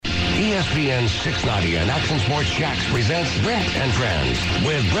ESPN 690 and Action Sports Jacks presents Brent and Friends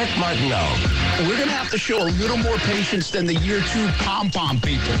with Brent Martineau. We're going to have to show a little more patience than the year 2 pom-pom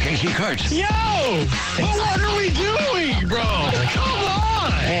people. Casey Kurtz. Yo! But what are we doing, bro? Come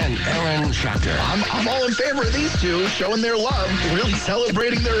on! And Aaron Schachter. I'm all in favor of these two showing their love, really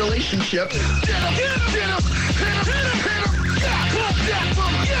celebrating their relationship.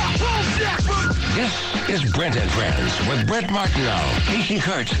 This is Brent and Friends with Brent Martineau, Casey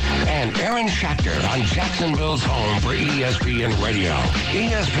Kurtz, and Aaron Schachter on Jacksonville's home for ESPN Radio,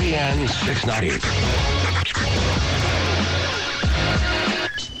 ESPN 690.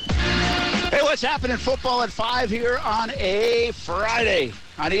 Hey, what's happening? Football at 5 here on a Friday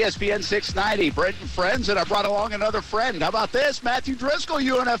on ESPN 690. Brent and Friends, and I brought along another friend. How about this? Matthew Driscoll,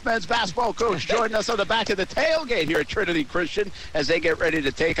 UNF men's basketball coach, joining us on the back of the tailgate here at Trinity Christian as they get ready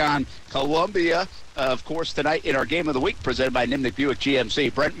to take on Columbia, of course, tonight in our Game of the Week presented by Nimnick Buick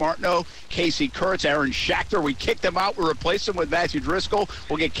GMC. Brent Martineau, Casey Kurtz, Aaron Schachter. We kicked them out. We replaced them with Matthew Driscoll.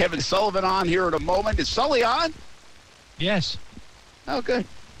 We'll get Kevin Sullivan on here in a moment. Is Sully on? Yes. Oh, good.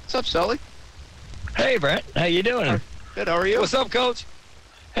 What's up, Sully? Hey, Brent. How you doing? Good. How are you? What's up, Coach?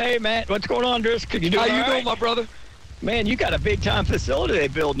 Hey, Matt. What's going on, Driscoll? How you doing, my brother? Man, you got a big-time facility they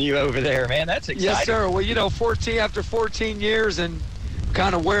building you over there, man. That's exciting. Yes, sir. Well, 14 years and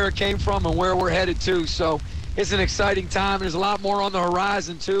kind of where it came from and where we're headed to. So it's an exciting time. There's a lot more on the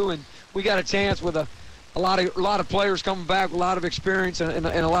horizon, too, and we got a chance with a lot of players coming back with a lot of experience and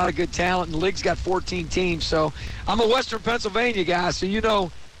a lot of good talent. And the league's got 14 teams. So I'm a Western Pennsylvania guy,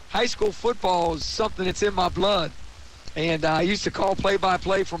 so high school football is something that's in my blood. And I used to call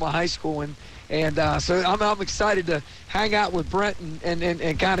play-by-play for my high school, so I'm excited to hang out with Brent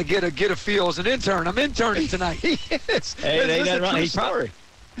and kind of get a feel as an intern. I'm interning tonight. Yes. Hey, This is a true story.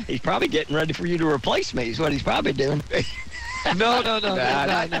 He's probably getting ready for you to replace me is what he's probably doing. No.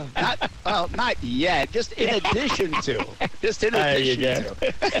 Not yet. Just in addition to. There you go.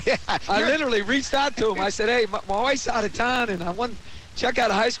 I literally reached out to him. I said, hey, my wife's out of town, and I want to check out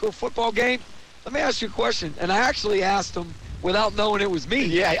a high school football game. Let me ask you a question. And I actually asked him without knowing it was me.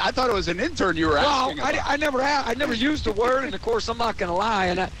 Yeah, I thought it was an intern you were asking about. I never used the word, and of course I'm not going to lie.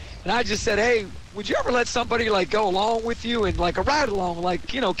 And I just said, hey, would you ever let somebody go along with you and a ride along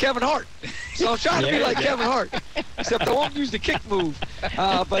Kevin Hart? So I'm trying to be like Kevin Hart, except I won't use the kick move.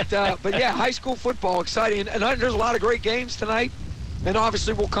 But yeah, high school football, exciting, and there's a lot of great games tonight. And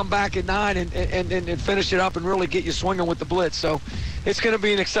obviously we'll come back at 9 and finish it up and really get you swinging with the blitz. So it's going to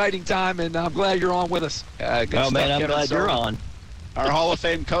be an exciting time, and I'm glad you're on with us. Good man, stuff, I'm glad you're on. Our Hall of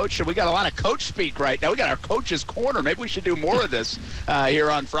Fame coach, and we got a lot of coach speak right now. We got our coach's corner. Maybe we should do more of this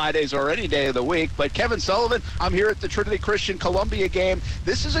here on Fridays or any day of the week. But Kevin Sullivan, I'm here at the Trinity Christian Columbia game.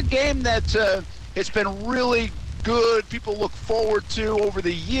 This is a game that it's been really good. People look forward to over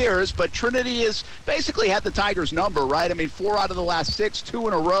the years, but Trinity has basically had the Tigers' number, right? I mean, 4 out of the last 6, 2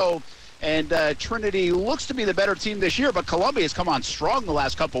 in a row. And Trinity looks to be the better team this year, but Columbia has come on strong the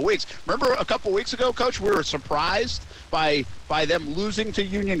last couple of weeks. Remember a couple of weeks ago, Coach, we were surprised by them losing to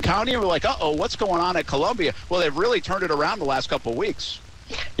Union County, and we're like, uh-oh, what's going on at Columbia? Well, they've really turned it around the last couple of weeks.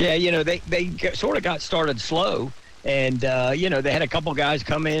 Yeah, they sort of got started slow. And, they had a couple guys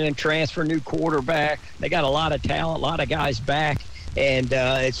come in and transfer new quarterback. They got a lot of talent, a lot of guys back. And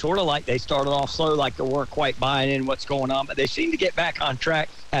it's sort of like they started off slow, like they weren't quite buying in what's going on. But they seem to get back on track.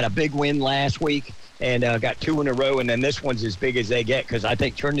 Had a big win last week and got 2 in a row. And then this one's as big as they get because I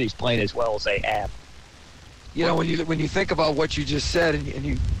think Trinity's playing as well as they have. When you think about what you just said and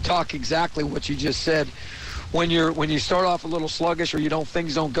you talk exactly what you just said, when you start off a little sluggish or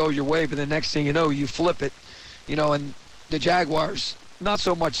things don't go your way, but the next thing you know, you flip it. And the Jaguars, not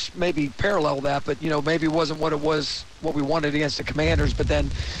so much maybe parallel that, but, maybe it wasn't what we wanted against the Commanders, but then,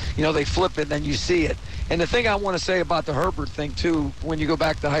 they flip it, then you see it. And the thing I want to say about the Herbert thing, too, when you go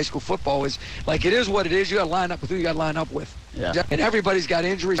back to high school football is, it is what it is. You got to line up with who you got to line up with. Yeah. And everybody's got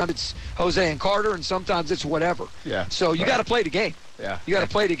injuries. Sometimes it's Jose and Carter, and sometimes it's whatever. Yeah. So you got to play the game. Yeah. You got to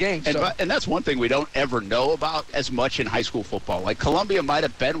play the game. And that's one thing we don't ever know about as much in high school football. Like Columbia might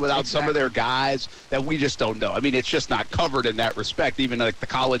have been without some of their guys that we just don't know. I mean, it's just not covered in that respect, even like the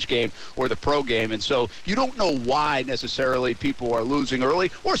college game or the pro game. And so you don't know why necessarily people are losing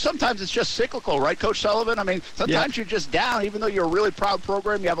early, or sometimes it's just cyclical, right, Coach Sullivan? I mean, sometimes you're just down, even though you're a really proud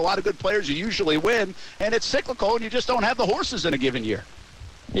program. You have a lot of good players. You usually win, and it's cyclical, and you just don't have the horses in a given year.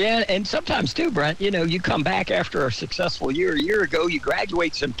 Yeah, and sometimes too, Brent, you come back after a successful year. A year ago, you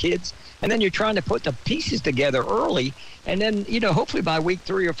graduate some kids, and then you're trying to put the pieces together early. And then, hopefully by week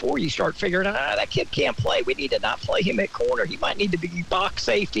 3 or 4, you start figuring out, that kid can't play. We need to not play him at corner. He might need to be box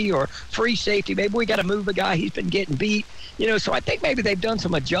safety or free safety. Maybe we got to move a guy. He's been getting beat. So I think maybe they've done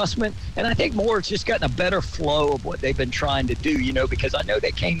some adjustment. And I think more it's just gotten a better flow of what they've been trying to do, because I know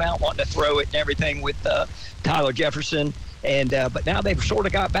they came out wanting to throw it and everything with Tyler Jefferson. And but now they've sort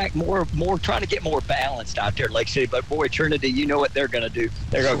of got back more trying to get more balanced out there at Lake City. But boy, Trinity, you know what they're going to do.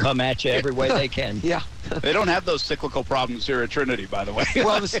 They're going to come at you every way they can. Yeah. They don't have those cyclical problems here at Trinity, by the way.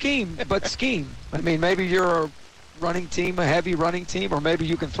 Well, the scheme. I mean, maybe you're a running team, a heavy running team, or maybe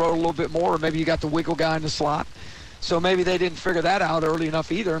you can throw a little bit more, or maybe you got the wiggle guy in the slot. So maybe they didn't figure that out early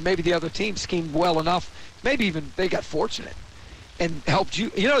enough either. Maybe the other team schemed well enough. Maybe even they got fortunate and helped you.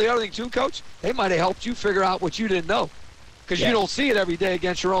 The other thing too, Coach, they might have helped you figure out what you didn't know. Because you don't see it every day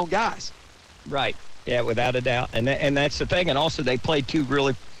against your own guys. Right. Yeah, without a doubt. And that's the thing. And also they played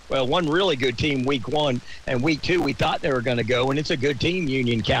one really good team week 1, and week 2 we thought they were going to go, and it's a good team,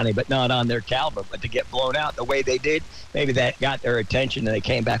 Union County, but not on their caliber. But to get blown out the way they did, maybe that got their attention, and they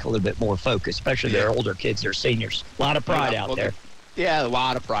came back a little bit more focused, especially their older kids, their seniors. A lot of pride out there. Yeah, a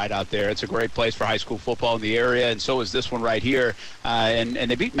lot of pride out there. It's a great place for high school football in the area, and so is this one right here. And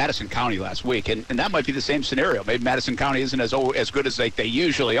they beat Madison County last week, and that might be the same scenario. Maybe Madison County isn't as good as they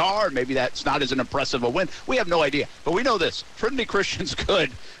usually are, and maybe that's not as an impressive a win. We have no idea. But we know this. Trinity Christian's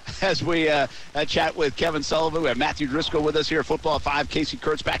good. As we chat with Kevin Sullivan, we have Matthew Driscoll with us here at Football 5. Casey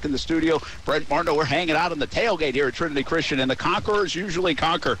Kurtz back in the studio. Brent Martineau, we're hanging out on the tailgate here at Trinity Christian, and the Conquerors usually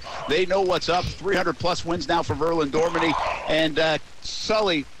conquer. They know what's up. 300-plus wins now for Verlin Dormany. And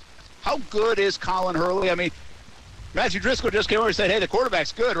Sully, how good is Colin Hurley? I mean, Matthew Driscoll just came over and said, hey, the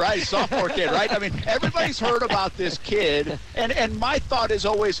quarterback's good, right? He's a sophomore kid, right? I mean, everybody's heard about this kid. And my thought is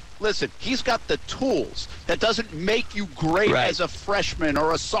always, listen, he's got the tools. That doesn't make you great as a freshman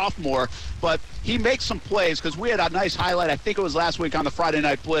or a sophomore, but he makes some plays, because we had a nice highlight, I think it was last week on the Friday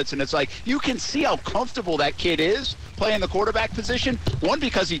Night Blitz, and it's like you can see how comfortable that kid is playing the quarterback position. One,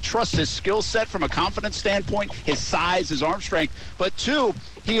 because he trusts his skill set from a confidence standpoint, his size, his arm strength, but 2,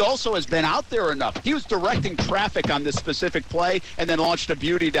 he also has been out there enough. He was directing traffic on this specific play and then launched a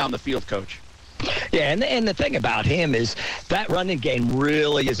beauty down the field, Coach. Yeah, and the thing about him is that running game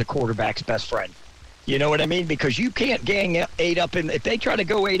really is a quarterback's best friend. You know what I mean? Because you can't gang 8 up if they try to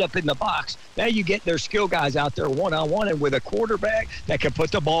go 8 up in the box, now you get their skill guys out there one-on-one, and with a quarterback that can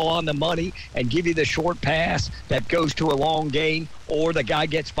put the ball on the money and give you the short pass that goes to a long gain, or the guy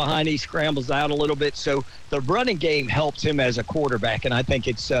gets behind, he scrambles out a little bit. So the running game helps him as a quarterback, and I think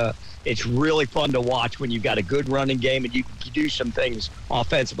it's really fun to watch when you've got a good running game and you do some things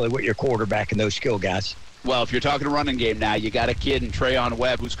offensively with your quarterback and those skill guys. Well, if you're talking a running game now, you got a kid in Trayon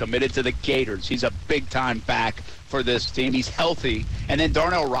Webb who's committed to the Gators. He's a big-time back for this team. He's healthy. And then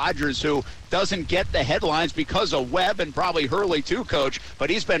Darnell Rogers, who doesn't get the headlines because of Webb and probably Hurley too, Coach, but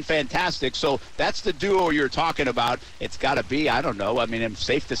he's been fantastic. So that's the duo you're talking about. It's got to be, I don't know, I mean, it's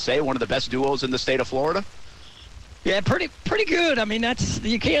safe to say one of the best duos in the state of Florida. Yeah, pretty good. I mean,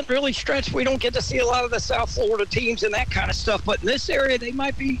 you can't really stretch. We don't get to see a lot of the South Florida teams and that kind of stuff. But in this area, they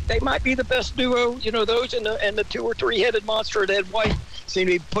might be the best duo. Those and the 2 or 3 headed monster at Ed White seem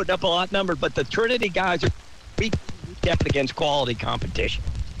to be putting up a lot of numbers. But the Trinity guys are definitely against quality competition.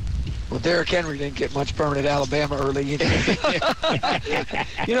 Well, Derrick Henry didn't get much burn at Alabama early. You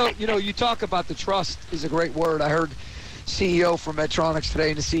talk about the trust is a great word. I heard CEO for Medtronics today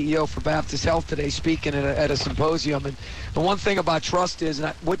and the CEO for Baptist Health today speaking at a symposium. And the one thing about trust is,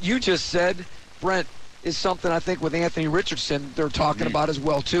 and what you just said, Brent, is something I think with Anthony Richardson they're talking about as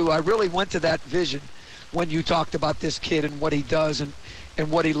well, too. I really went to that vision when you talked about this kid and what he does and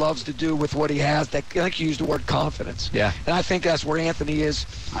what he loves to do with what he has. I think you used the word confidence. Yeah. And I think that's where Anthony is.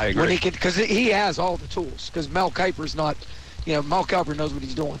 I agree. Because he has all the tools. Because Mel Kiper's not – Mel Kiper knows what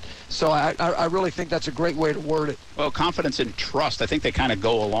he's doing. So I really think that's a great way to word it. Well, confidence and trust, I think they kind of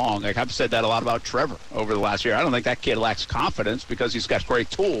go along. Like I've said that a lot about Trevor over the last year. I don't think that kid lacks confidence because he's got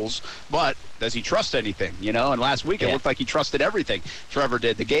great tools, but does he trust anything? And last week it looked like he trusted everything. Trevor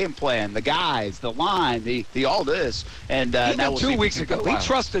did, the game plan, the guys, the line, the all this. And now 2 weeks ago,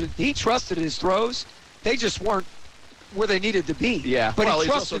 he trusted his throws. They just weren't where they needed to be. Yeah, but he's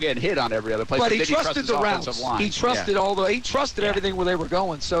also getting hit on every other play. But he trusted the routes. He trusted He trusted everything where they were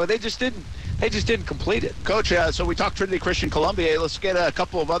going. So they just didn't complete it. Coach, so we talked Trinity Christian Columbia. Let's get a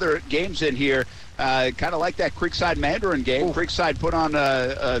couple of other games in here. Kind of like that Creekside Mandarin game. Ooh. Creekside put on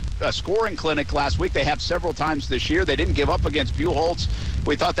a scoring clinic last week. They have several times this year. They didn't give up against Buchholz.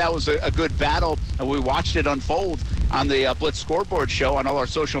 We thought that was a good battle, and we watched it unfold. on the Blitz Scoreboard Show on all our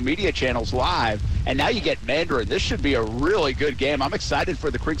social media channels live. And now you get Mandarin. This should be a really good game. I'm excited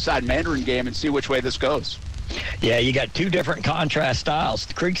for the Creekside Mandarin game and see which way this goes. Yeah, you got two different contrast styles.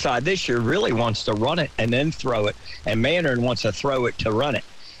 The Creekside this year really wants to run it and then throw it, and Mandarin wants to throw it to run it.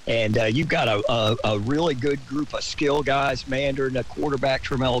 And you've got a really good group of skill guys. Mandarin, the quarterback,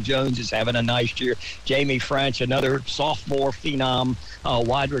 Tramell Jones, is having a nice year. Jamie French, another sophomore phenom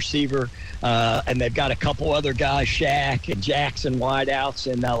wide receiver. And they've got a couple other guys, Shaq and Jackson,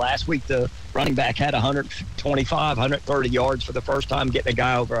 wideouts. And last week the running back had 125, 130 yards for the first time, getting a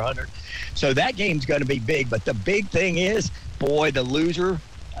guy over 100. So that game's going to be big. But the big thing is, boy, the loser,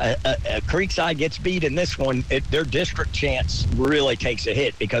 Creekside gets beat in this one, their district chance really takes a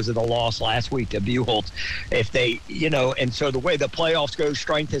hit because of the loss last week to Buchholz. If they, and so the way the playoffs go,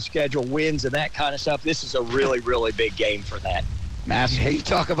 strength of schedule, wins, and that kind of stuff, this is a really, really big game for that. Yeah, you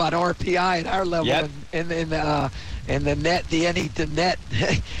talk about RPI at our level. Yep. and the net, the net.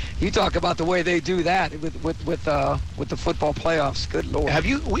 You talk about the way they do that with the football playoffs. Good Lord.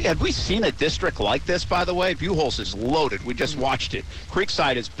 Have we seen a district like this, by the way? Buchholz is loaded. We just watched it.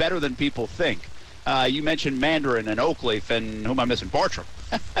 Creekside is better than people think. You mentioned Mandarin and Oakleaf, and who am I missing? Bartram.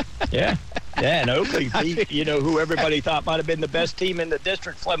 Yeah, and Oakleaf beat, who everybody thought might have been the best team in the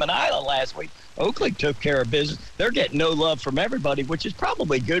district, Fleming Island, last week. Oakleaf took care of business. They're getting no love from everybody, which is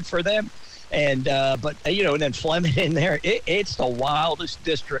probably good for them. And but and then Fleming in there, it's the wildest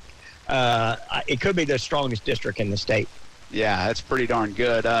district. It could be the strongest district in the state. Yeah, that's pretty darn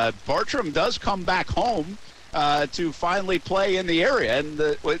good. Bartram does come back home to finally play in the area and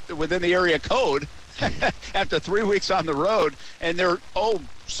within the area code after 3 weeks on the road. And they're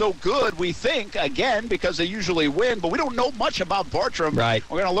so good, we think, again, because they usually win, but we don't know much about Bartram. Right.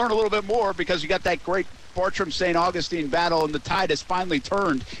 We're going to learn a little bit more because you got that great Bartram-St. Augustine battle, and the tide has finally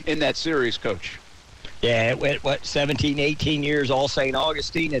turned in that series, Coach. Yeah, it went 17, 18 years, all St.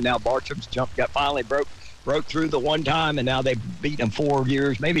 Augustine, and now Bartram's finally broke through the one time, and now they've beaten them 4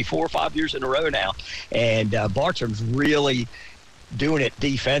 years, maybe 4 or 5 years in a row now. And Bartram's really doing it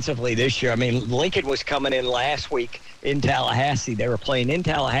defensively this year. I mean, Lincoln was coming in last week in Tallahassee. They were playing in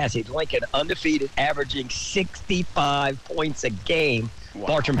Tallahassee. Lincoln undefeated, averaging 65 points a game. Wow.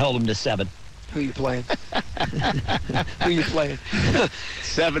 Bartram held them to 7. Who you playing? Who you playing?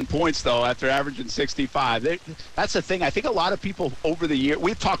 7 points, though, after averaging 65. That's the thing. I think a lot of people over the year,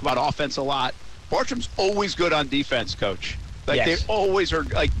 we've talked about offense a lot. Bartram's always good on defense, Coach. Like, yes. They always are,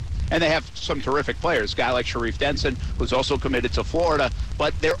 and they have some terrific players. A guy like Sharif Denson, who's also committed to Florida,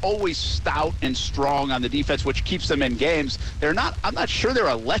 but they're always stout and strong on the defense, which keeps them in games. I'm not sure they're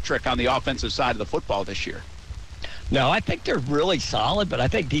electric on the offensive side of the football this year. No, I think they're really solid, but I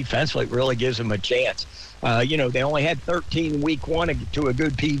think defensively it really gives them a chance. They only had 13 week one to a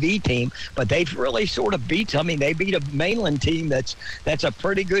good PV team, but they've really sort of beat. I mean, they beat a mainland team that's a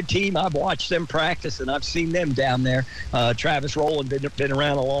pretty good team. I've watched them practice, and I've seen them down there. Travis Rowland been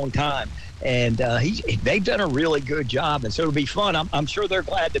around a long time, and they've done a really good job, and so it'll be fun. I'm sure they're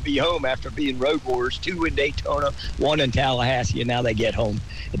glad to be home after being road warriors, 2 in Daytona, 1 in Tallahassee, and now they get home.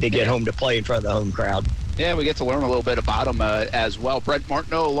 They get home to play in front of the home crowd. Yeah, we get to learn a little bit about them as well. Brent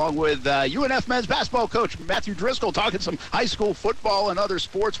Martineau, along with UNF men's basketball coach Matthew Driscoll, talking some high school football and other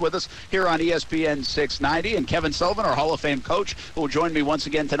sports with us here on ESPN 690. And Kevin Sullivan, our Hall of Fame coach, who will join me once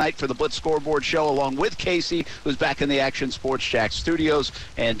again tonight for the Blitz Scoreboard Show, along with Casey, who's back in the Action Sports Jack studios,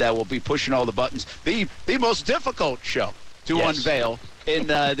 and we'll be pushing all the buttons. The most difficult show to unveil in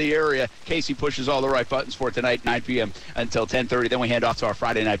the area. Casey pushes all the right buttons for tonight, 9 p.m. until 10:30. Then we hand off to our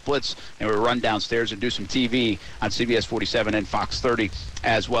Friday Night Blitz, and we run downstairs and do some TV on CBS 47 and Fox 30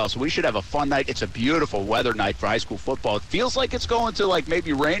 as well. So we should have a fun night. It's a beautiful weather night for high school football. It feels like it's going to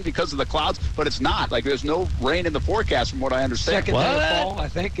maybe rain because of the clouds, but it's not. There's no rain in the forecast from what I understand. Second day of fall, I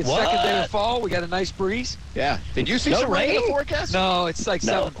think. It's second day of fall. We got a nice breeze. Yeah. Did you see some rain in the forecast? No, it's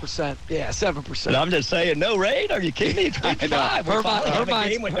 7%. Yeah, 7%. But I'm just saying, no rain? Are you kidding me? It's week 5. Irvine's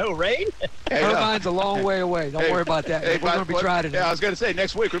game with no rain? Irvine's a long way away. Don't worry about that. We're going to be trying it. Yeah, I was going to say,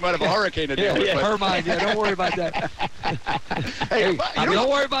 next week we might have a hurricane to deal with. Irvine, don't worry about that. Don't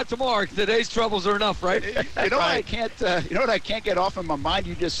worry about tomorrow. Today's troubles are enough, right? You know what I can't get off in my mind?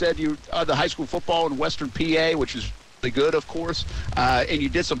 You just said you the high school football in Western PA, which is really good, of course, and you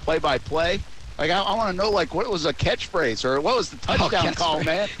did some play-by-play. I want to know, what was a catchphrase or what was the touchdown call,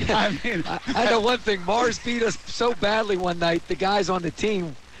 man? I know one thing. Mars beat us so badly one night, the guys on the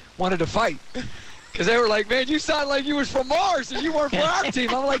team wanted to fight. Because they were like, man, you sound like you was from Mars and you weren't for our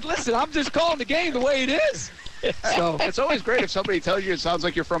team. I'm like, listen, I'm just calling the game the way it is. So it's always great if somebody tells you it sounds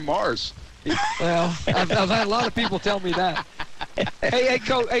like you're from Mars. Well, I've had a lot of people tell me that. Hey,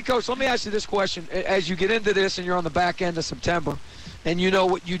 Coach, let me ask you this question. As you get into this and you're on the back end of September, and you know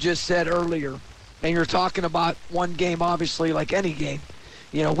what you just said earlier, and you're talking about one game, obviously, like any game,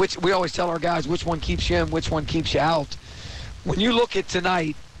 you know, which we always tell our guys which one keeps you in, which one keeps you out. When you look at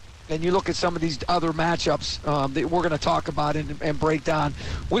tonight and you look at some of these other matchups that we're going to talk about and break down,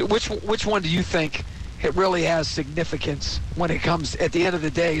 which one do you think it really has significance when it comes, at the end of the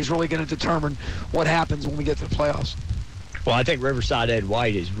day, is really going to determine what happens when we get to the playoffs? Well, I think Riverside Ed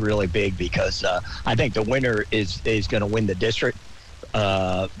White is really big because I think the winner is going to win the district.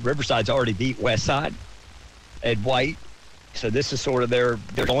 Riverside's already beat Westside, Ed White. So this is sort of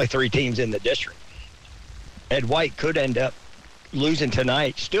there's only 3 teams in the district. Ed White could end up losing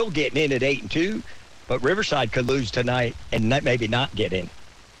tonight, still getting in at 8-2, but Riverside could lose tonight and maybe not get in.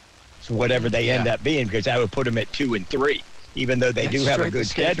 So whatever they end up being, because that would put them at 2-3, even though they do have a good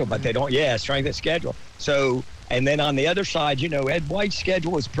schedule, but they don't. Yeah, strength of schedule. So, and then on the other side, you know, Ed White's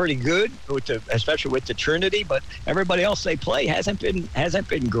schedule is pretty good, especially with the Trinity, but everybody else they play hasn't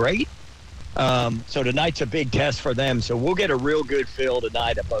been great. So tonight's a big test for them. So we'll get a real good feel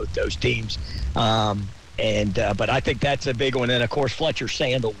tonight of both those teams. But I think that's a big one. And, of course,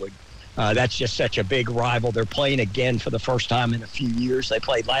 Fletcher-Sandalwood. That's just such a big rival. They're playing again for the first time in a few years. They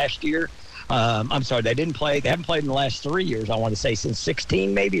played last year. I'm sorry, they didn't play. They haven't played in the last 3 years, I want to say, since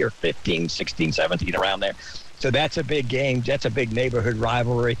 16 maybe, or 15, 16, 17, around there. So that's a big game. That's a big neighborhood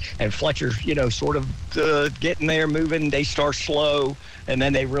rivalry. And Fletcher's, you know, sort of getting there, moving. They start slow, and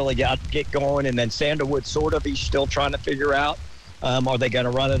then they really get going. And then Sandalwood sort of, he's still trying to figure out, are they going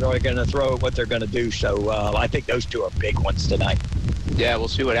to run it or are they going to throw it, what they're going to do. So I think those two are big ones tonight. Yeah, we'll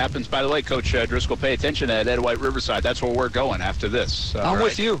see what happens. By the way, Coach Driscoll, pay attention at Ed White Riverside. That's where we're going after this. I'm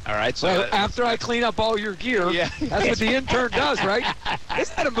with you. All right. So well, after I clean up all your gear, that's what the intern does, right?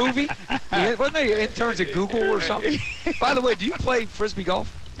 Isn't that a movie? Wasn't there interns at Google or something? By the way, do you play Frisbee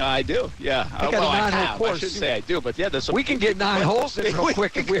golf? I do, yeah. I got a 9-hole course. I should say I do, but yeah, we can get 9 holes in real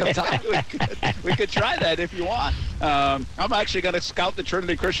quick if we have time. we could try that if you want. I'm actually going to scout the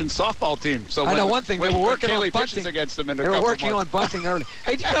Trinity Christian softball team. So I know one thing. They were working on bunting against them. They were working on bunting early.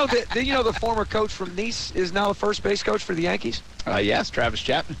 Hey, do you know the former coach from Nice is now the first base coach for the Yankees? Yes, Travis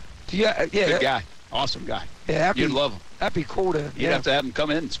Chapman. Yeah, good guy, awesome guy. Yeah, you'd love him. That'd be cool to. You'd have to have him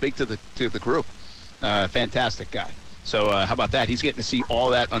come in and speak to the group. Fantastic guy. So how about that? He's getting to see all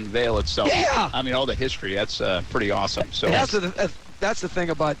that unveil itself. Yeah. I mean, all the history. That's pretty awesome. So that's the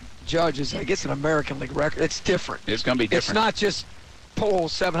thing about Judge is like it's an American League record. It's different. It's going to be different. It's not just Pole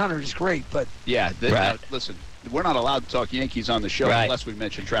 700 is great, but yeah. Listen, we're not allowed to talk Yankees on the show unless we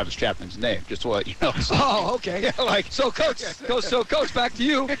mention Travis Chapman's name. Just to let you know. So, okay. Yeah, Coach, back to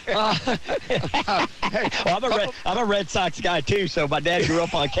you. Well, I'm a Red Sox guy too. So my dad grew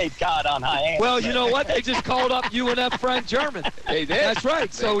up on Cape Cod on High End. Well, you know what? They just called up UNF Frank German. They did. That's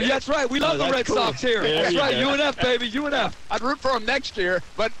right. So that's right. We love the Red Sox here. That's right. UNF, baby. UNF. I'd root for them next year,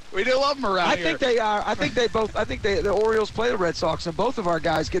 but we do love them around here. I think they are. I think the Orioles play the Red Sox, and both of our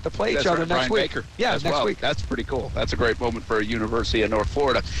guys get to play each other next week. Baker next week. That's pretty cool. That's a great moment for a University of North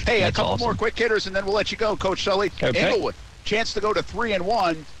Florida. Hey, that's a couple awesome. more quick hitters, and then we'll let you go, Coach Sully. Okay. Inglewood, chance to go to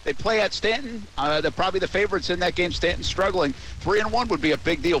 3-1. They play at Stanton. They're probably the favorites in that game. Stanton's struggling. 3-1 would be a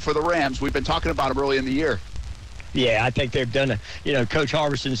big deal for the Rams. We've been talking about them early in the year. Yeah, I think they've done Coach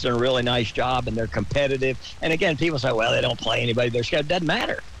Harbison's done a really nice job, and they're competitive. And again, people say, well, they don't play anybody. Their schedule doesn't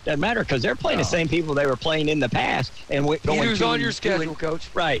matter. Doesn't matter because they're playing the same people they were playing in the past. And who's on your schedule, Coach?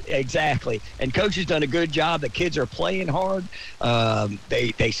 Right, exactly. And Coach has done a good job. The kids are playing hard.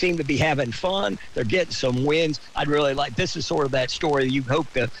 They seem to be having fun. They're getting some wins. I'd really like. This is sort of that story. You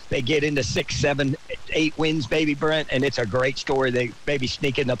hope that they get into 6, 7, 8 wins, baby Brent, and it's a great story. They maybe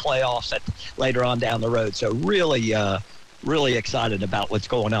sneak in the playoffs later on down the road. So really excited about what's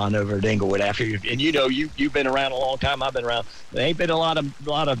going on over at Inglewood after you. And you've been around a long time. I've been around. There ain't been a lot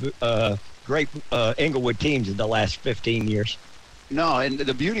of great Inglewood teams in the last 15 years. No, and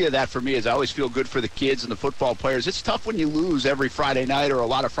the beauty of that for me is I always feel good for the kids and the football players. It's tough when you lose every Friday night or a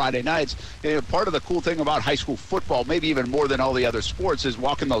lot of Friday nights. Part of the cool thing about high school football, maybe even more than all the other sports, is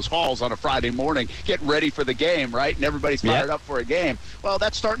walking those halls on a Friday morning, getting ready for the game, right? And everybody's fired up for a game. Well,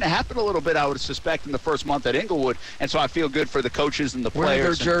 that's starting to happen a little bit, I would suspect, in the first month at Inglewood. And so I feel good for the coaches and the players. Wearing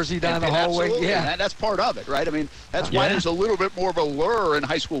their jersey down the hallway. Absolutely. Yeah. And that's part of it, right? I mean, that's why there's a little bit more of a lure in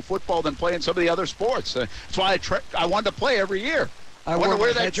high school football than playing some of the other sports. That's why I wanted to play every year. I wanted to wore wear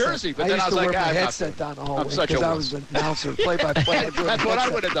my that headset. jersey, but I then used I was to like, wear my I'm not headset down the hallway such a because I wuss. was an announcer, play-by-play. That's what I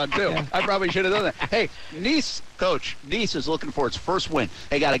would have done, too. Yeah. I probably should have done that. Hey, Nice is looking for its first win.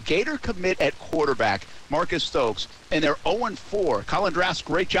 They got a Gator commit at quarterback, Marcus Stokes, and they're 0-4. Colin Draft's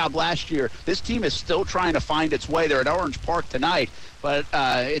great job last year. This team is still trying to find its way. They're at Orange Park tonight, but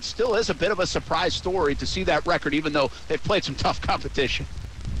it still is a bit of a surprise story to see that record, even though they've played some tough competition.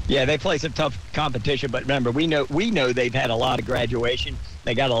 Yeah, they play some tough competition, but remember, we know they've had a lot of graduation.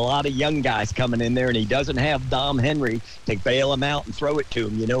 They got a lot of young guys coming in there, and he doesn't have Dom Henry to bail him out and throw it to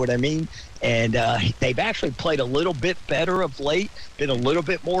him. You know what I mean? And they've actually played a little bit better of late, been a little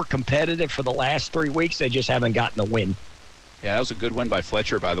bit more competitive for the last 3 weeks. They just haven't gotten a win. Yeah, that was a good win by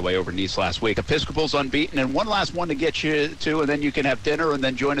Fletcher, by the way, over Nice last week. Episcopal's unbeaten, and one last one to get you to, and then you can have dinner and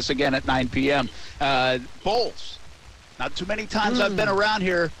then join us again at 9 p.m. Bowls. Not too many times I've been around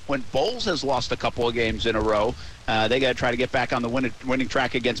here when Bowls has lost a couple of games in a row. They got to try to get back on the winning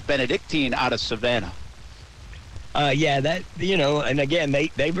track against Benedictine out of Savannah. And again,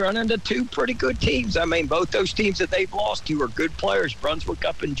 they've run into two pretty good teams. I mean, both those teams that they've lost to are good players. Brunswick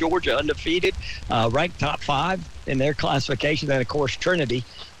up in Georgia, undefeated, ranked top 5 in their classification. And, of course, Trinity,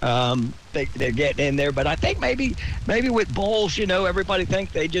 they're getting in there. But I think maybe with Bowls, everybody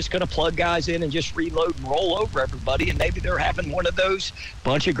think they're just going to plug guys in and just reload and roll over everybody. And maybe they're having one of those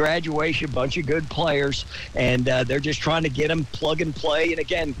bunch of graduation, bunch of good players. And they're just trying to get them plug and play. And,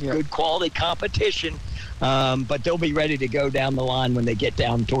 again, good quality competition. But they'll be ready to go down the line when they get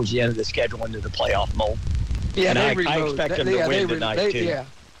down towards the end of the schedule into the playoff mold. Yeah, and I expect them to win tonight, too. Yeah,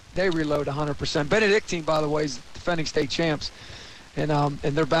 they reload 100%. Benedictine, by the way, is defending state champs. And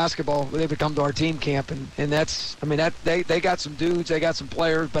their basketball, they come to our team camp. And that's, they got some dudes, they got some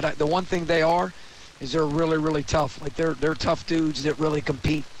players. But the one thing they are is they're really, really tough. Like, they're tough dudes that really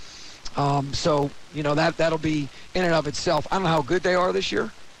compete. That'll be in and of itself. I don't know how good they are this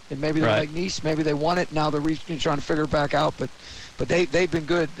year. And maybe they're like Nice. Maybe they won it. Now they're trying to figure it back out. But they've been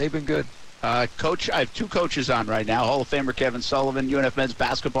good. They've been good. Coach, I have 2 coaches on right now. Hall of Famer Kevin Sullivan, UNF men's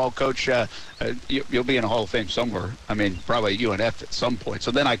basketball coach. You'll be in a Hall of Fame somewhere. I mean, probably UNF at some point. So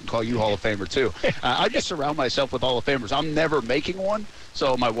then I can call you Hall of Famer, too. I just surround myself with Hall of Famers. I'm never making one.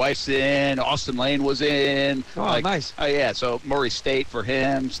 So my wife's in. Austin Lane was in. Oh, nice. Yeah, so Murray State for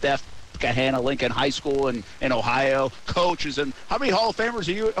him. Steph Hannah Lincoln High School in Ohio. Coaches, and how many Hall of Fames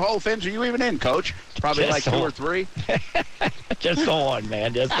are you even in, Coach? Probably Just like 2 or 3. Just go on,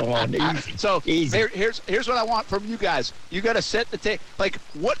 man. Just go on. Easy. So Easy. Here's what I want from you guys. You got to set the table. Like,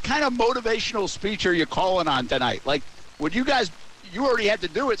 what kind of motivational speech are you calling on tonight? Like, would you guys? You already had to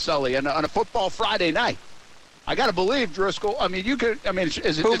do it, Sully, on a football Friday night. I got to believe, Driscoll. I mean, you could. I mean,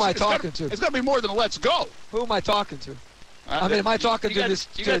 who am I talking to? It's going to be more than let's go. Who am I talking to? Am I talking to this?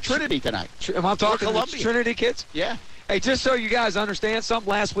 You got Trinity tonight. Am I talking to the Trinity kids? Yeah. Hey, just so you guys understand something,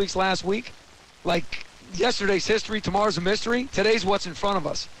 last week. Like, yesterday's history, tomorrow's a mystery. Today's what's in front of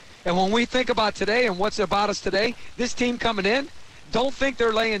us. And when we think about today and what's about us today, this team coming in, don't think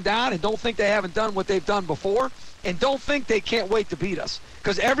they're laying down and don't think they haven't done what they've done before, and don't think they can't wait to beat us.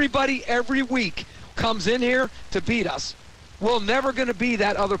 Because everybody every week comes in here to beat us. We're never going to be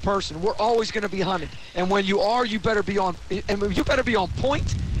that other person. We're always going to be hunted. And when you are, you better be on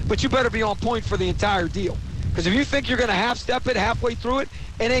point, but you better be on point for the entire deal. Because if you think you're going to half-step it halfway through it,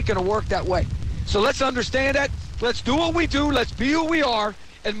 it ain't going to work that way. So let's understand that. Let's do what we do. Let's be who we are.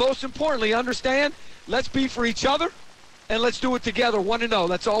 And most importantly, understand, let's be for each other, and let's do it together, 1-0.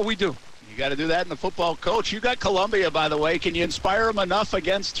 That's all we do. You got to do that in the football. Coach, you got Columbia, by the way. Can you inspire them enough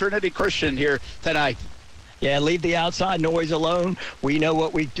against Trinity Christian here tonight? Yeah, leave the outside noise alone. We know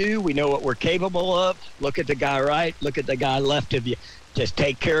what we do. We know what we're capable of. Look at the guy right. Look at the guy left of you. Just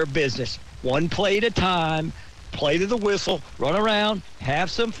take care of business. One play at a time. Play to the whistle. Run around. Have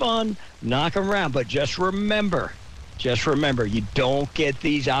some fun. Knock them around. But just remember, you don't get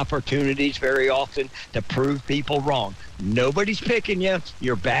these opportunities very often to prove people wrong. Nobody's picking you.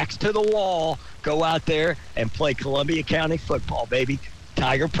 Your back's to the wall. Go out there and play Columbia County football, baby.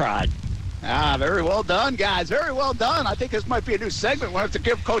 Tiger pride. Very well done, guys. Very well done. I think this might be a new segment. We'll have to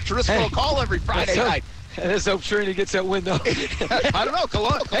give Coach Driscoll a call every Friday night. Let's hope Trinity gets that win, though. I don't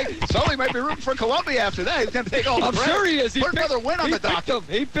know. Hey, Sully might be rooting for Columbia after that. He's going to take all the I'm credit. sure he is. Put another win on the docket.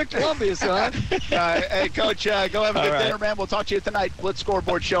 He picked Columbia, son. Hey, Coach, go have a good dinner, man. We'll talk to you tonight. Blitz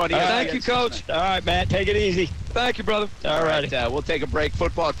Scoreboard Show on ESPN. Thank you, Coach. All right, Matt. Take it easy. Thank you, brother. All right. We'll take a break.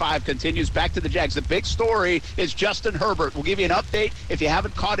 Football at 5 continues. Back to the Jags. The big story is Justin Herbert. We'll give you an update if you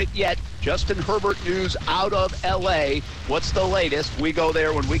haven't caught it yet. Justin Herbert news out of L.A. What's the latest? We go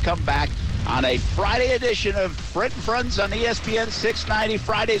there when we come back on a Friday edition of Brent and Friends on ESPN 690.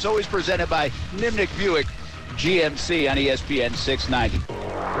 Fridays always presented by Nimnick Buick. GMC on ESPN 690.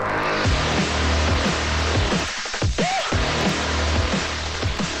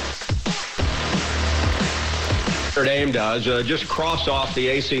 Notre Dame does, just cross off the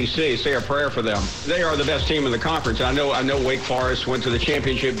ACC, say a prayer for them. They are the best team in the conference. I know Wake Forest went to the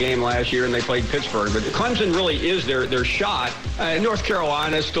championship game last year and they played Pittsburgh, but Clemson really is their shot. North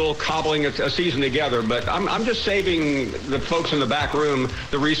Carolina is still cobbling a season together, but I'm just saving the folks in the back room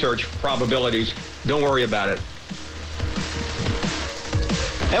the research probabilities. Don't worry about it.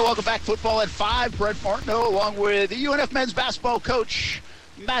 Hey, welcome back. Football at 5. Brent Martineau along with the UNF men's basketball coach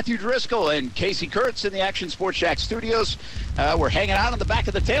Matthew Driscoll and Casey Kurtz in the Action Sports Shack studios. We're hanging out on the back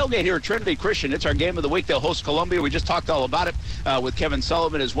of the tailgate here at Trinity Christian. It's our game of the week. They'll host Columbia. We just talked all about it with Kevin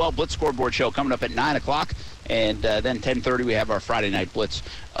Sullivan as well. Blitz Scoreboard Show coming up at 9 o'clock. And then 10:30 we have our Friday Night Blitz.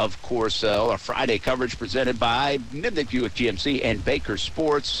 Of course, all our Friday coverage presented by Nimnick Buick GMC and Baker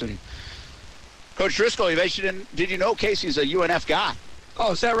Sports. And Coach Driscoll, did you know Casey's a UNF guy?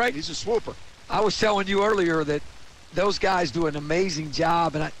 Oh, is that right? He's a swooper. I was telling you earlier that those guys do an amazing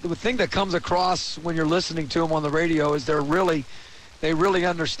job, and the thing that comes across when you're listening to them on the radio is they really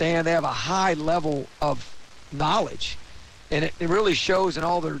understand. They have a high level of knowledge, and it really shows in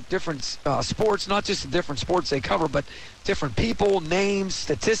all their different sports, not just the different sports they cover, but different people, names,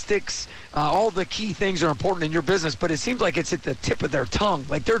 statistics. All the key things are important in your business, but it seems like it's at the tip of their tongue.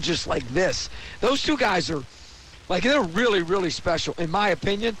 Like they're just like this. Those two guys are, like, they're really, really special. In my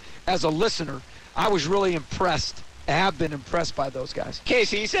opinion, as a listener, I was really impressed. I have been impressed by those guys.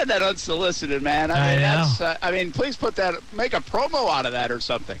 Casey, you said that unsolicited, man. I mean, please make a promo out of that or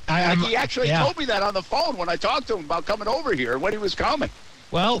something. He actually told me that on the phone when I talked to him about coming over here and when he was coming.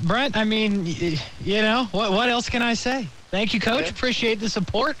 Well, Brent, I mean, you know, what else can I say? Thank you, Coach. Appreciate the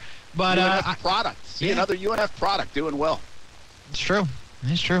support. But UNF product. See another UNF product doing well. It's true.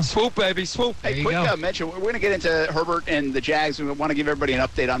 It's true. Swoop, baby, swoop. Hey, quick mention, we're going to get into Herbert and the Jags, and we want to give everybody an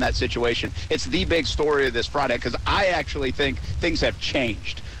update on that situation. It's the big story of this Friday because I actually think things have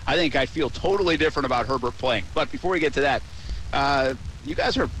changed. I feel totally different about Herbert playing. But before we get to that, you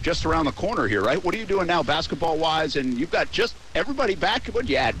guys are just around the corner here, right? What are you doing now basketball-wise? And you've got just everybody back. What,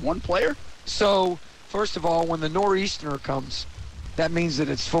 you add one player? So, first of all, when the Nor'easter comes, that means that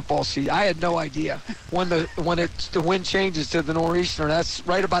it's football season. I had no idea when the wind changes to the Nor'easter. That's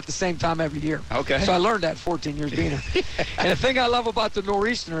right about the same time every year. Okay. So I learned that 14 years being here. And the thing I love about the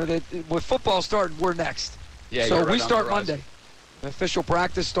Nor'easter, that with football starting, we're next. Yeah. So right we start Monday. Official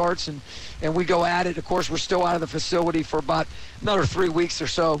practice starts, and we go at it. Of course, we're still out of the facility for about another 3 weeks or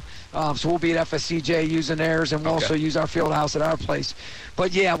so. So we'll be at FSCJ using theirs, and we'll also use our field house at our place.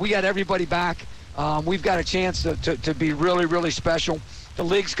 But, yeah, we got everybody back. We've got a chance to be really, really special. The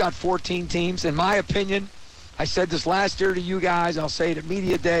league's got 14 teams. In my opinion, I said this last year to you guys, I'll say it at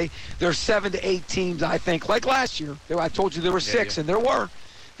Media Day, there's 7 to 8 teams, I think, like last year. I told you there were 6, and there were,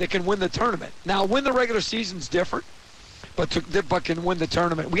 that can win the tournament. Now, win the regular season's different, but can win the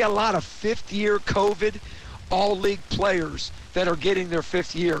tournament. We got a lot of fifth-year COVID all-league players that are getting their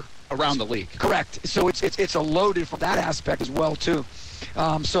 5th year. Around the league. Correct. So it's a loaded from that aspect as well, too.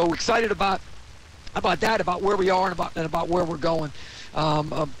 So excited about that, about where we are and about where we're going.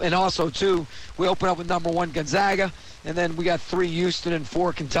 And also, too, we open up with number 1 Gonzaga, and then we got 3 Houston and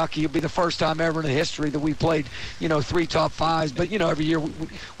 4 Kentucky. It'll be the first time ever in the history that we played, 3 top 5s. But, every year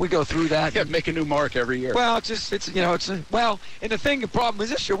we go through that. Yeah, make a new mark every year. Well, and the problem is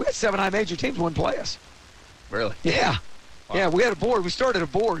this year we had 7 high major teams wouldn't play us. Really? Yeah. Wow. Yeah, we had a board. We started a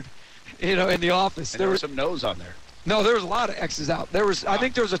board, in the office. And there were some no's on there. No, there was a lot of X's out. I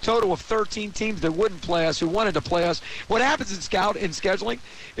think there was a total of 13 teams that wouldn't play us, who wanted to play us. What happens in scheduling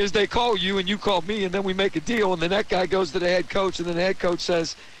is they call you and you call me, and then we make a deal, and then that guy goes to the head coach, and then the head coach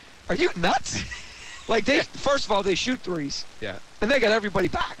says, "Are you nuts?" Like, first of all, they shoot threes. Yeah. And they got everybody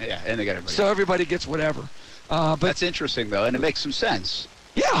back. Yeah, and they got everybody. So everybody gets whatever. But that's interesting, though, and it makes some sense.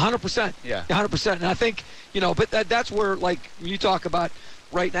 Yeah, 100%. Yeah. 100%. And I think, but that's where, like, you talk about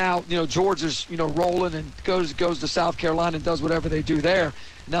right now, George is, rolling and goes to South Carolina and does whatever they do there.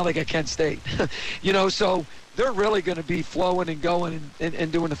 Now they got Kent State. So they're really going to be flowing and going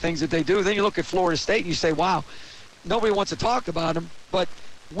and doing the things that they do. Then you look at Florida State and you say, wow, nobody wants to talk about them. But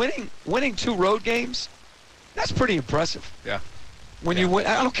winning 2 road games, that's pretty impressive. Yeah. When you win,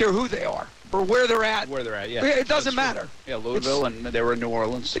 I don't care who they are or where they're at. Yeah. It doesn't matter. Yeah, Louisville, and they were in New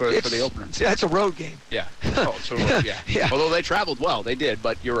Orleans for the opener. That's a road game. Yeah. Yeah. Although they traveled well, they did,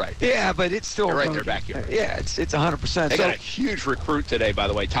 but you're right. Yeah, but it's still right in their backyard. Yeah, it's 100%. They got a huge recruit today, by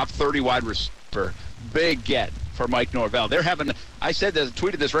the way. Top 30 wide receiver. Big get for Mike Norvell. They're having, I said this,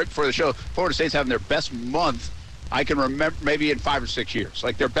 tweeted this right before the show, Florida State's having their best month I can remember maybe in 5 or 6 years,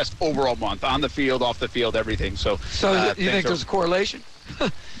 like their best overall month on the field, off the field, everything. So you think there's a correlation?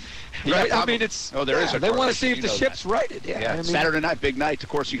 Right? Yeah, I mean, it's. Oh, there is a They want to see correlation. if the ship's righted. Yeah. I mean, Saturday night, big night. Of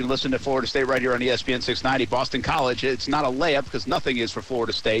course, you can listen to Florida State right here on ESPN 690. Boston College, it's not a layup because nothing is for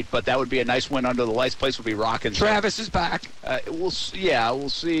Florida State, but that would be a nice win under the lights. Place will be rocking. Travis is back. We'll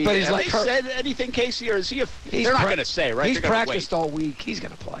see. But he's Have like they hurt. said anything, Casey, or is he? They're not going to say, right? He's They're gonna practiced wait. all week. He's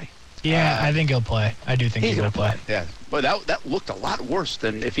going to play. Yeah, I think he'll play. I do think He's he will gonna play. Yeah, but that looked a lot worse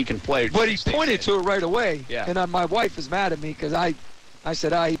than if he can play. But he pointed to it right away. Yeah. And my wife is mad at me because I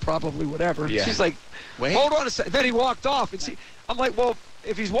said, he probably whatever. Yeah. She's like, Wait. hold on a second. Then he walked off. And I'm like, well,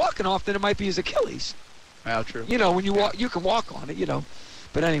 if he's walking off, then it might be his Achilles. Well, true. You know, when you walk, you can walk on it, you know.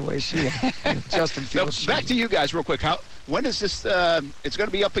 But anyways, Justin So Fields. back to you guys real quick. When is this? It's going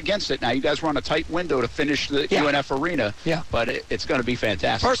to be up against it now. You guys were on a tight window to finish the UNF Arena. Yeah. But it's going to be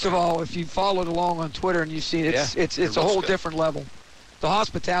fantastic. First of all, if you followed along on Twitter and you've seen it, it's It a whole looks good. different level. The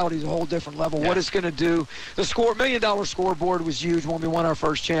hospitality is a whole different level. Yeah. What it's going to do. The $1 million scoreboard was huge when we won our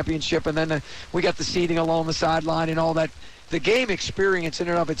first championship, and then we got the seating along the sideline and all that. The game experience in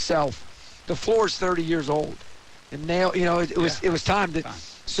and of itself. The floor is 30 years old, and now it was time to.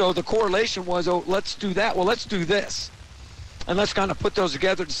 So the correlation was, let's do that. Well, let's do this, and let's kind of put those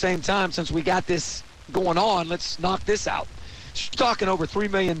together at the same time. Since we got this going on, let's knock this out. She's talking over $3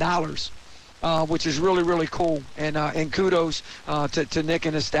 million. Which is really, really cool. And kudos to Nick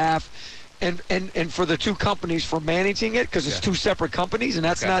and his staff. And for the two companies for managing it, because it's two separate companies, and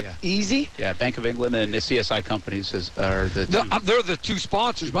that's not easy. Yeah, Bank of England and the CSI companies are the two. No, they're the two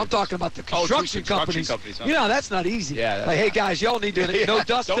sponsors, but I'm talking about the construction companies. Huh? You know, that's not easy. Yeah, like, hey, guys, y'all need to no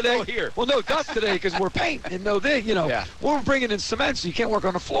dust don't today. go here. Well, no dust today because we're painting. And we're bringing in cement, so you can't work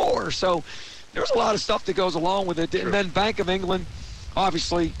on the floor. So there's a lot of stuff that goes along with it. True. And then Bank of England,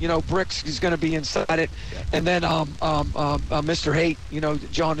 obviously, Bricks is going to be inside it. Yeah. And then Mr. Haight,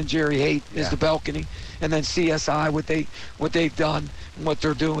 John and Jerry Haight is the balcony. And then CSI, what they've done and what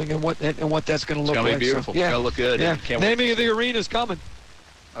they're doing and what that's going to look like. It's going to be beautiful. So, It's going to look good. Yeah. Naming of the arena is coming.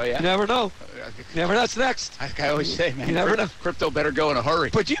 Oh, yeah? You never know. That's next. Like I always say, man. You never know. Crypto better go in a hurry.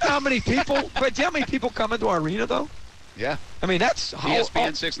 But do you know how many people come into our arena, though? Yeah. I mean, that's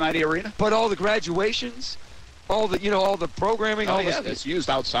ESPN 690 Arena. But all the graduations, all the programming. It's used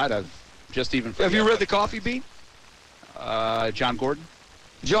outside of just even. Have you read The Coffee Bean? John Gordon.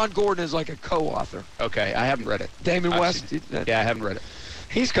 John Gordon is like a co-author. Okay, I haven't read it. Damon West. I haven't read it.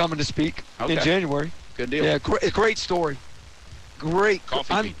 He's coming to speak in January. Good deal. Yeah, great story. Great.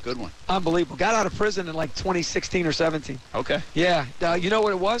 Coffee Bean, good one. Unbelievable. Got out of prison in like 2016 or 17. Okay. Yeah. You know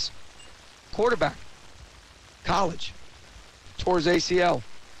what it was? Quarterback. College. Tore his ACL.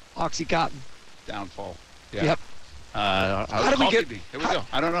 Oxycontin. Downfall. Yeah. Yep. How did we get? Here we go.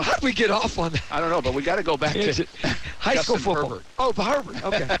 I don't know. How did we get off on that? I don't know, but we got to go back to high school football. Herbert. Oh, Herbert.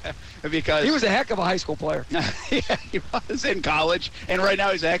 Okay. Because he was a heck of a high school player. Yeah, he was in college, and right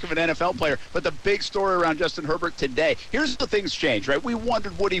now he's a heck of an NFL player. But the big story around Justin Herbert today, here's the things changed, right? We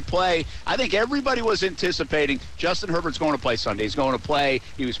wondered, would he play? I think everybody was anticipating Justin Herbert's going to play Sunday. He's going to play.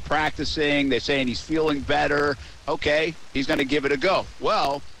 He was practicing. They're saying he's feeling better. Okay, he's going to give it a go.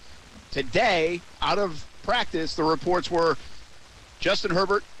 Well, today, out of practice, the reports were Justin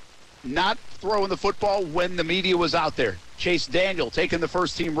Herbert not throwing the football when the media was out there. Chase Daniel taking the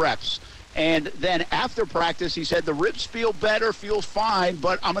first team reps. And then after practice, he said the ribs feel better, feels fine,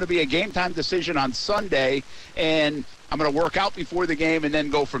 but I'm going to be a game time decision on Sunday, and I'm going to work out before the game and then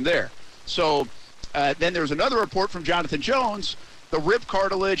go from there. So then there's another report from Jonathan Jones. The rib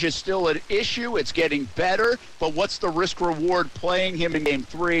cartilage is still an issue. It's getting better, but what's the risk-reward playing him in Game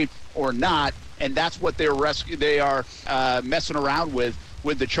 3 or not? And that's what they are messing around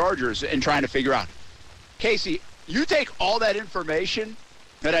with the Chargers and trying to figure out. Casey, you take all that information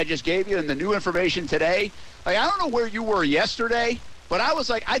that I just gave you and the new information today. Like, I don't know where you were yesterday, but I was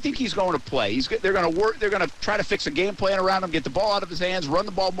like, I think he's going to play. They're going to work. They're going to try to fix a game plan around him, get the ball out of his hands, run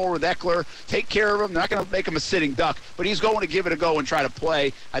the ball more with Eckler, take care of him. They're not going to make him a sitting duck, but he's going to give it a go and try to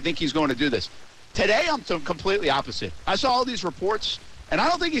play. I think he's going to do this. Today, I'm completely opposite. I saw all these reports, and I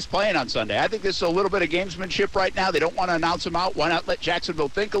don't think he's playing on Sunday. I think this is a little bit of gamesmanship right now. They don't want to announce him out. Why not let Jacksonville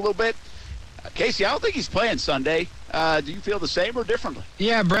think a little bit? Casey, I don't think he's playing Sunday. Do you feel the same or differently?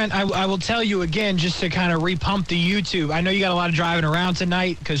 Yeah, Brent, I will tell you again, just to kind of repump the YouTube. I know you got a lot of driving around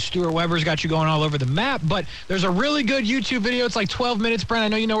tonight because Stuart Weber's got you going all over the map, but there's a really good YouTube video. It's like 12 minutes, Brent. I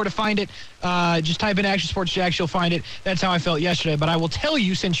know you know where to find it. Just type in Action Sports Jacks. You'll find it. That's how I felt yesterday. But I will tell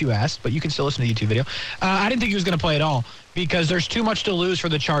you, since you asked, but you can still listen to the YouTube video, I didn't think he was going to play at all because there's too much to lose for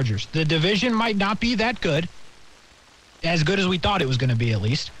the Chargers. The division might not be that good, as we thought it was going to be at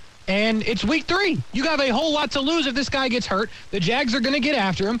least. And it's week 3. You have a whole lot to lose if this guy gets hurt. The Jags are going to get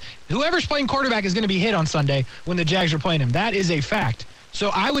after him. Whoever's playing quarterback is going to be hit on Sunday when the Jags are playing him. That is a fact. So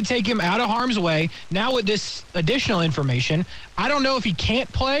I would take him out of harm's way. Now with this additional information, I don't know if he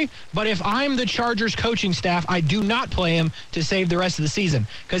can't play, but if I'm the Chargers coaching staff, I do not play him to save the rest of the season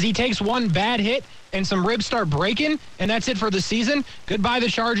because he takes one bad hit and some ribs start breaking, and that's it for the season. Goodbye, the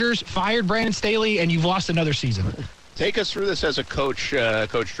Chargers. Fired Brandon Staley, and you've lost another season. Take us through this as a coach,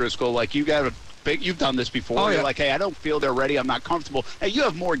 Coach Driscoll. Like, you've done this before. Oh, yeah. You're like, hey, I don't feel they're ready. I'm not comfortable. Hey, you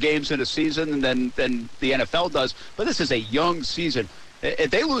have more games in a season than the NFL does, but this is a young season.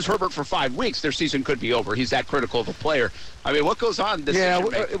 If they lose Herbert for 5 weeks, their season could be over. He's that critical of a player. I mean, what goes on?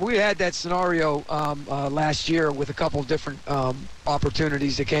 We had that scenario last year with a couple of different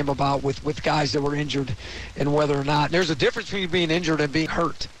opportunities that came about with guys that were injured and whether or not. There's a difference between being injured and being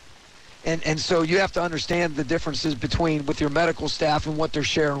hurt. And so you have to understand the differences between with your medical staff and what they're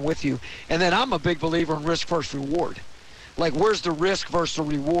sharing with you. And then I'm a big believer in risk versus reward. Like, where's the risk versus the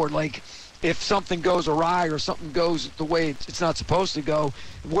reward? Like, if something goes awry or something goes the way it's not supposed to go,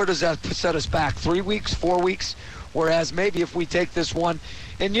 where does that set us back? 3 weeks, 4 weeks? Whereas maybe if we take this one,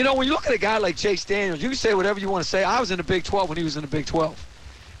 and when you look at a guy like Chase Daniels, you can say whatever you want to say. I was in the Big 12 when he was in the Big 12.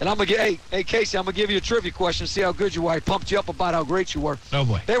 And I'm going to get, hey, Casey, I'm going to give you a trivia question, see how good you were. I pumped you up about how great you were. Oh,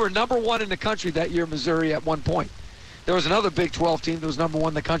 boy. They were number 1 in the country that year, Missouri, at one point. There was another Big 12 team that was number 1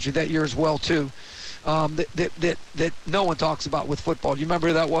 in the country that year as well, too, that no one talks about with football. Do you remember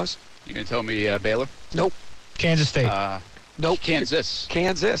who that was? You going to tell me Baylor? Nope. Kansas State. Nope. Kansas.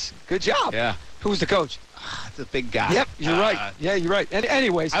 Good job. Yeah. Who's the coach? The big guy. Yep, you're right. Yeah, you're right. And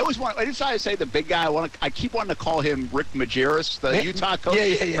anyways, anytime I say the big guy, I keep wanting to call him Rick Majerus, the Utah coach.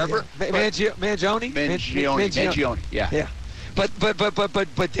 Yeah. Remember? Mangione. Mangione. Yeah.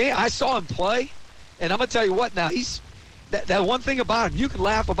 But Dan, I saw him play, and I'm gonna tell you what. Now he's that one thing about him. You can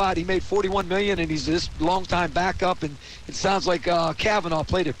laugh about. He made $41 million, and he's this long-time backup. And it sounds like Kavanaugh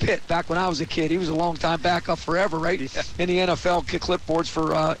played at Pitt back when I was a kid. He was a long-time backup forever, right? Yeah. In the NFL, kick clipboards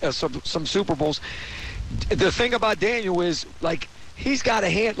for some Super Bowls. The thing about Daniel is, like, he's got a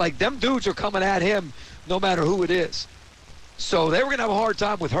hand. Like, them dudes are coming at him no matter who it is. So they were going to have a hard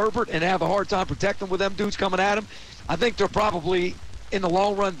time with Herbert and have a hard time protecting with them dudes coming at him. I think they're probably, in the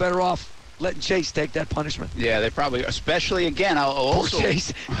long run, better off letting Chase take that punishment. Yeah, they probably, especially, again, I'll also, poor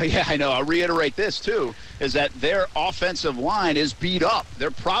Chase. Yeah, I know. I'll reiterate this, too, is that their offensive line is beat up.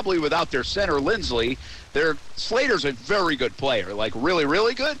 They're probably without their center, Lindsley. Slater's a very good player, like really,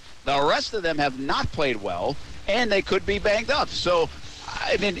 really good. The rest of them have not played well, and they could be banged up. So,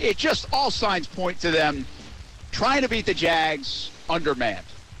 I mean, it just all signs point to them trying to beat the Jags undermanned.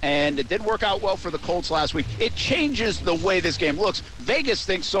 And it didn't work out well for the Colts last week. It changes the way this game looks. Vegas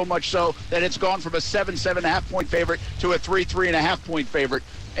thinks so much so that it's gone from a 7.5 point favorite to a 3.5 point favorite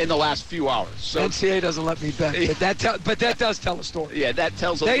in the last few hours. So NCAA doesn't let me bet, but that does tell a story. Yeah, that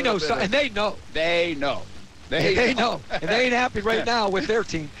tells a they little know, bit. So, and they know. They know. They know. And they ain't happy right now with their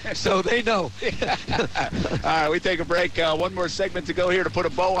team, so they know. All right, we take a break. One more segment to go here to put a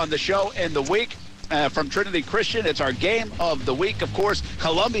bow on the show and the week. From Trinity Christian, it's our game of the week, of course.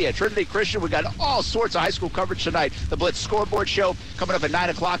 Columbia, Trinity Christian. We got all sorts of high school coverage tonight. The Blitz Scoreboard Show coming up at 9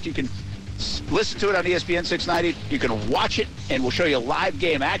 o'clock. You can listen to it on ESPN 690. You can watch it, and we'll show you live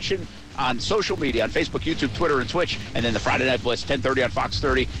game action on social media, on Facebook, YouTube, Twitter, and Twitch. And then the Friday Night Blitz, 10:30 on Fox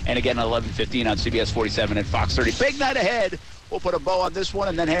 30, and again at 11:15 on CBS 47 and Fox 30. Big night ahead. We'll put a bow on this one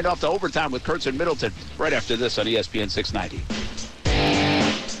and then hand off to overtime with Kurtz and Middleton right after this on ESPN 690.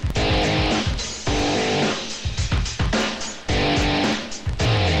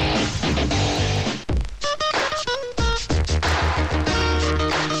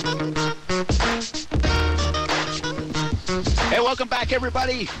 Welcome back,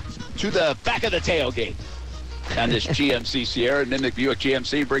 everybody, to the back of the tailgate on this GMC Sierra. Nimnik Buick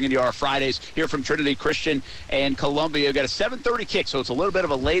GMC bringing you our Fridays here from Trinity Christian and Columbia. We've got a 7:30 kick, so it's a little bit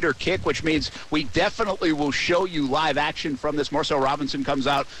of a later kick, which means we definitely will show you live action from this. Marcel Robinson comes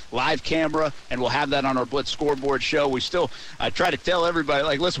out, live camera, and we'll have that on our Blitz Scoreboard Show. We still try to tell everybody,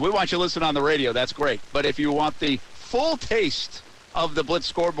 like, listen, we want you to listen on the radio. That's great. But if you want the full taste of the Blitz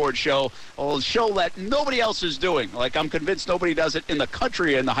Scoreboard Show, a show that nobody else is doing. Like, I'm convinced nobody does it in the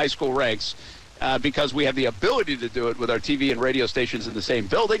country in the high school ranks because we have the ability to do it with our TV and radio stations in the same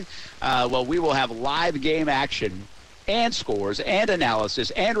building. Well, we will have live game action and scores and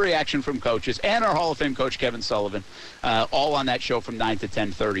analysis and reaction from coaches and our Hall of Fame coach, Kevin Sullivan, all on that show from 9 to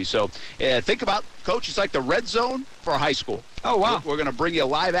 10:30. So think about, Coach, it's like the red zone for high school. Oh, wow. We're going to bring you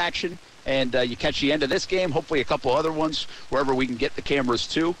live action. And you catch the end of this game, hopefully a couple other ones, wherever we can get the cameras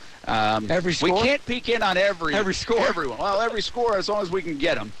to. Every score? We can't peek in on every score? Everyone. Well, every score as long as we can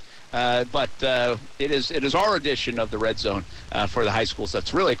get them. But it is our edition of the Red Zone for the high schools.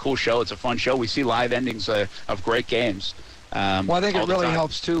 That's really a cool show. It's a fun show. We see live endings of great games. Well, I think it really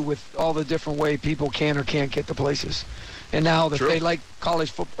helps, too, with all the different way people can or can't get to places. And now that they like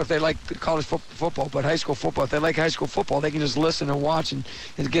college football, if they like college football, but high school football, if they like high school football, they can just listen and watch and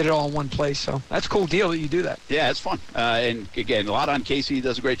get it all in one place. So that's a cool deal that you do that. Yeah, it's fun. And, again, a lot on Casey. He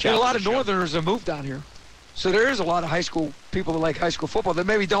does a great job. And a lot of Northerners have moved down here. So there is a lot of high school people that like high school football that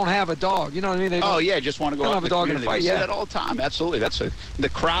maybe don't have a dog. You know what I mean? Just want to go out have a dog in a fight. We see Yeah, that all the time. Absolutely. The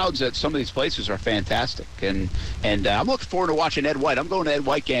crowds at some of these places are fantastic. And I'm looking forward to watching Ed White. I'm going to Ed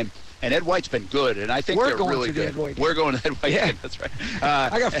White game. And Ed White's been good, and I think they're really good. We're going to Ed White game. That's right.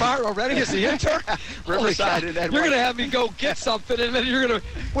 I got fired already as the intern. Riverside and Ed White. You're going to have me go get something, and then you're going to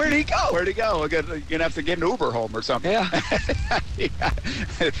 – where'd he go? Where'd he go? You're going to have to get an Uber home or something. Yeah.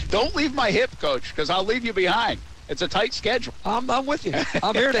 Don't leave my hip, Coach, because I'll leave you behind. It's a tight schedule. I'm with you.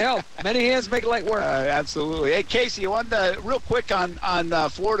 I'm here to help. Many hands make light work. Absolutely. Hey, Casey, you wanted to, real quick on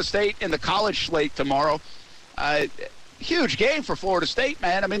Florida State in the college slate tomorrow. Huge game for Florida State,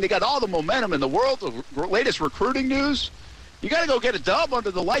 man. I mean, they got all the momentum in the world, the latest recruiting news. You got to go get a dub under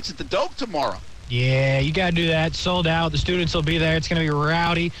the lights at the Doak tomorrow. Yeah, you got to do that. Sold out. The students will be there. It's going to be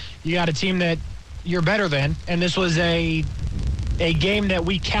rowdy. You got a team that you're better than, and this was a game that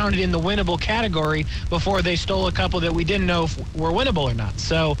we counted in the winnable category before they stole a couple that we didn't know if were winnable or not.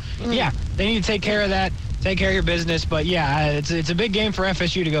 So, yeah, they need to take care of that, take care of your business. But, yeah, it's a big game for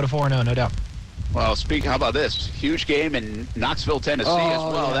FSU to go to 4-0, no doubt. Well, how about this? Huge game in Knoxville, Tennessee as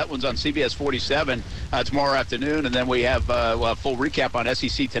well. Yeah. That one's on CBS 47 tomorrow afternoon. And then we have a full recap on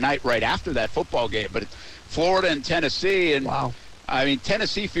SEC tonight right after that football game. But Florida and Tennessee. And wow. I mean,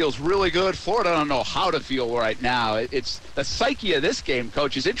 Tennessee feels really good. Florida, I don't know how to feel right now. It's the psyche of this game,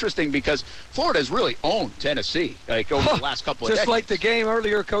 Coach, is interesting because Florida has really owned Tennessee over the last couple of decades. Just like the game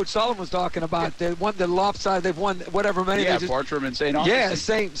earlier Coach Sullivan was talking about. They won the lopsided. They've won whatever many. Yeah, Bartram and St.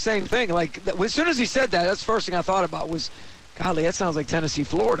 Augustine. Yeah, same thing. Like, as soon as he said that, that's the first thing I thought about was, golly, that sounds like Tennessee,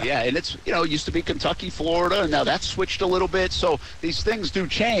 Florida. Yeah, and it's, it used to be Kentucky, Florida, and now that's switched a little bit. So these things do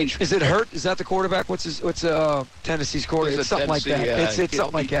change. Is it Hurt? Is that the quarterback? What's Tennessee's quarterback? It's something like that. It's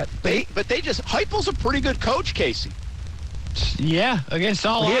something like that. But they just, Heupel's a pretty good coach, Casey. Yeah, against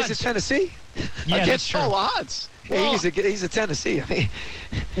all odds. He is at Tennessee. Yeah, against all odds. Well, he's a Tennessee. I mean,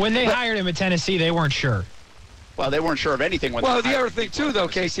 when they hired him at Tennessee, they weren't sure. Well, they weren't sure of anything. The other thing, too, though,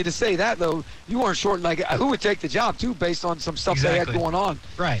 Casey, to say that, though, you weren't sure, like, who would take the job, too, based on some stuff they had going on.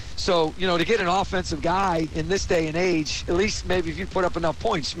 Right. So, to get an offensive guy in this day and age, at least maybe if you put up enough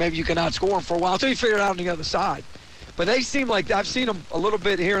points, maybe you can outscore him for a while until you figure it out on the other side. But they seem like, I've seen them a little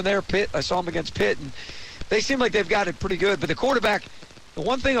bit here and there, Pitt. I saw them against Pitt, and they seem like they've got it pretty good. But the quarterback, the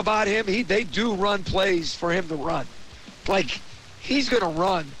one thing about him, they do run plays for him to run. Like, he's going to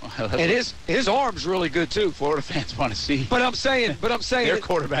run, and his arm's really good too. Florida fans want to see. But I'm saying their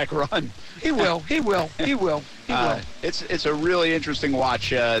quarterback run. He will. It's a really interesting watch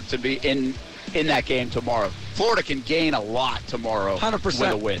to be in that game tomorrow. Florida can gain a lot tomorrow 100%. With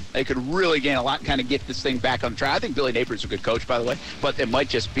a win. They could really gain a lot and kind of get this thing back on track. I think Billy Napier's a good coach, by the way, but it might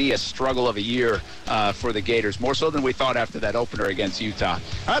just be a struggle of a year for the Gators, more so than we thought after that opener against Utah.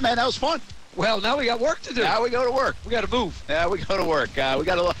 All right, man, that was fun. Well, now we got work to do. Now we go to work. We got to move. Yeah, we go to work. I'll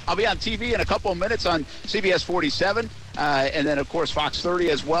be on TV in a couple of minutes on CBS 47, and then, of course, Fox 30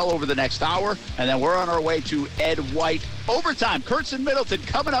 as well over the next hour. And then we're on our way to Ed White Overtime. Kurtz and Middleton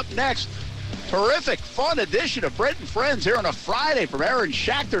coming up next. Terrific, fun edition of Brent and Friends here on a Friday from Aaron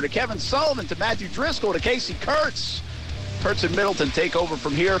Schachter to Kevin Sullivan to Matthew Driscoll to Casey Kurtz. Kurtz and Middleton take over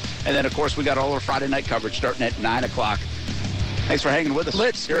from here. And then, of course, we got all our Friday night coverage starting at 9 o'clock. Thanks for hanging with us.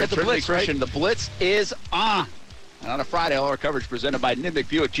 Blitz. Here at the Trinity Blitz, Christian. right? The Blitz is on. And on a Friday, all our coverage presented by Nimbic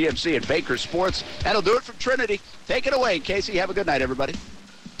Buick GMC and Baker Sports. That'll do it from Trinity. Take it away, Casey. Have a good night, everybody.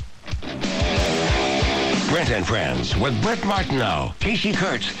 Brent and Friends with Brent Martineau, Casey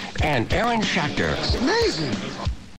Kurtz, and Aaron Schachter. It's amazing.